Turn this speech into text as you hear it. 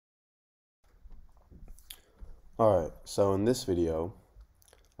Alright, so in this video,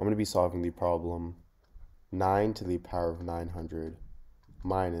 I'm going to be solving the problem 9 to the power of 900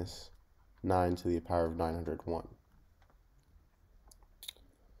 minus 9 to the power of 901.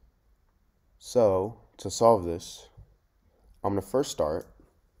 So, to solve this, I'm going to first start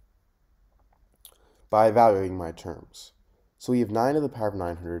by evaluating my terms. So we have 9 to the power of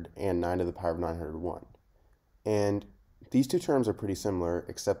 900 and 9 to the power of 901. And these two terms are pretty similar,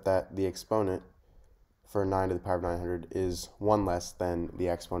 except that the exponent for 9 to the power of 900 is 1 less than the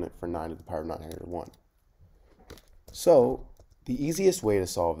exponent for 9 to the power of 901. So the easiest way to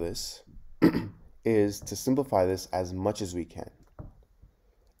solve this is to simplify this as much as we can.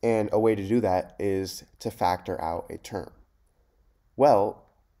 And a way to do that is to factor out a term. Well,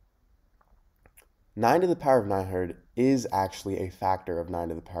 9 to the power of 900 is actually a factor of 9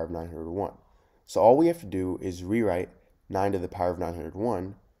 to the power of 901. So all we have to do is rewrite 9 to the power of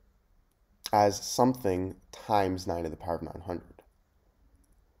 901 as something times 9 to the power of 900.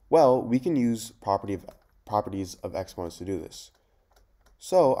 Well, we can use properties of exponents to do this.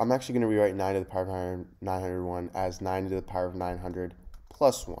 So I'm actually going to rewrite 9 to the power of 901 as 9 to the power of 900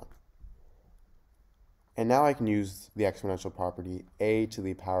 plus 1. And now I can use the exponential property a to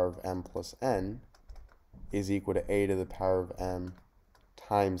the power of m plus n is equal to a to the power of m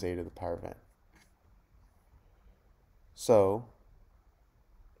times a to the power of n. So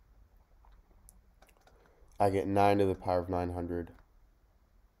I get 9 to the power of 900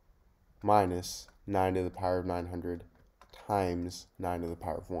 minus 9 to the power of 900 times 9 to the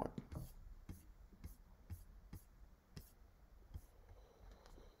power of 1.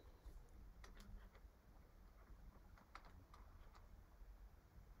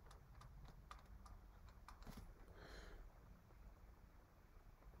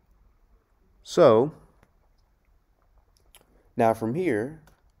 So now from here,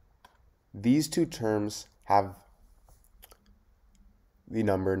 these two terms have the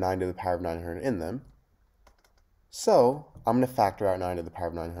number 9 to the power of 900 in them. So I'm going to factor out 9 to the power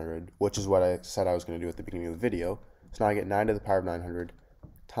of 900, which is what I said I was going to do at the beginning of the video. So now I get 9 to the power of 900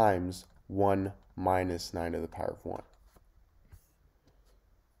 times 1 minus 9 to the power of 1.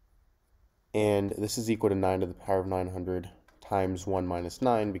 And this is equal to 9 to the power of 900 times 1 minus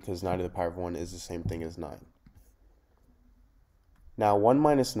 9, because 9 to the power of 1 is the same thing as 9. Now 1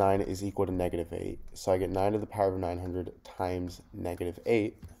 minus 9 is equal to negative 8, so I get 9 to the power of 900 times negative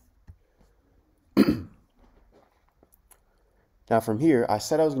 8. Now from here, I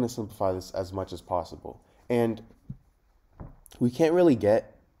said I was going to simplify this as much as possible, and we can't really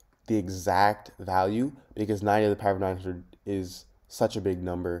get the exact value because 9 to the power of 900 is such a big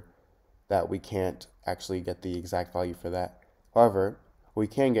number that we can't actually get the exact value for that. However, what we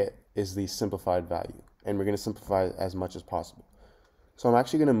can get is the simplified value, and we're going to simplify it as much as possible. So I'm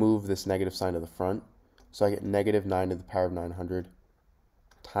actually going to move this negative sign to the front, so I get negative 9 to the power of 900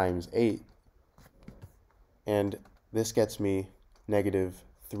 times 8, and this gets me negative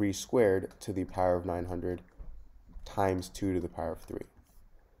 3 squared to the power of 900 times 2 to the power of 3.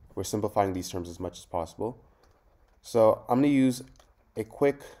 We're simplifying these terms as much as possible. So I'm going to use a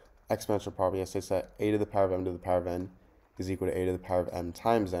quick exponential property that states that a to the power of m to the power of n is equal to a to the power of m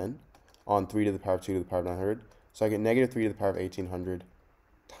times n on 3 to the power of 2 to the power of 900. So I get negative 3 to the power of 1800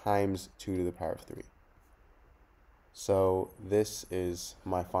 times 2 to the power of 3. So this is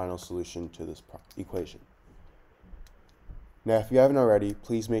my final solution to this equation. Now, if you haven't already,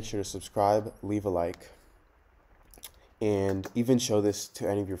 please make sure to subscribe, leave a like, and even show this to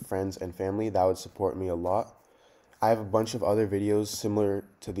any of your friends and family. That would support me a lot. I have a bunch of other videos similar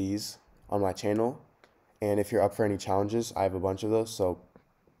to these on my channel, and if you're up for any challenges, I have a bunch of those, so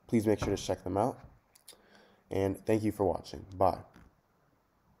please make sure to check them out. And thank you for watching. Bye.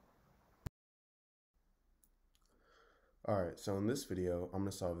 Alright, so in this video, I'm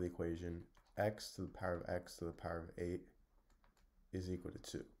going to solve the equation x to the power of x to the power of 8 is equal to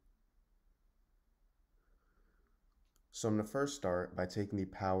 2. So I'm going to first start by taking the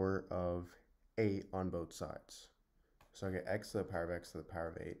power of 8 on both sides. So I get x to the power of x to the power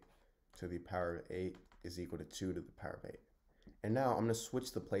of 8 to the power of 8 is equal to 2 to the power of 8. And now I'm going to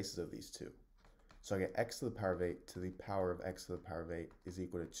switch the places of these two. So I get x to the power of 8 to the power of x to the power of 8 is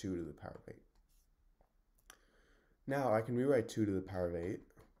equal to 2 to the power of 8. Now I can rewrite 2 to the power of 8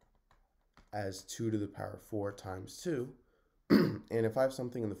 as 2 to the power of 4 times 2. And if I have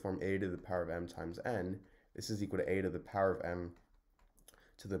something in the form a to the power of m times n, this is equal to a to the power of m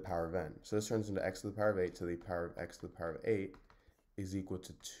to the power of n. So this turns into x to the power of 8 to the power of x to the power of 8 is equal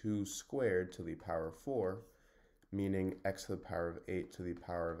to 2 squared to the power of 4, meaning x to the power of 8 to the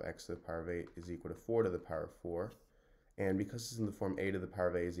power of x to the power of 8 is equal to 4 to the power of 4. And because it's in the form a to the power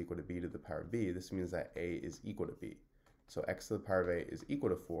of a is equal to b to the power of b, this means that a is equal to b. So x to the power of a is equal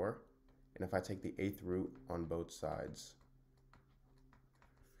to 4. And if I take the 8th root on both sides,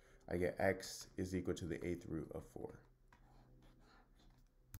 I get x is equal to the 8th root of 4.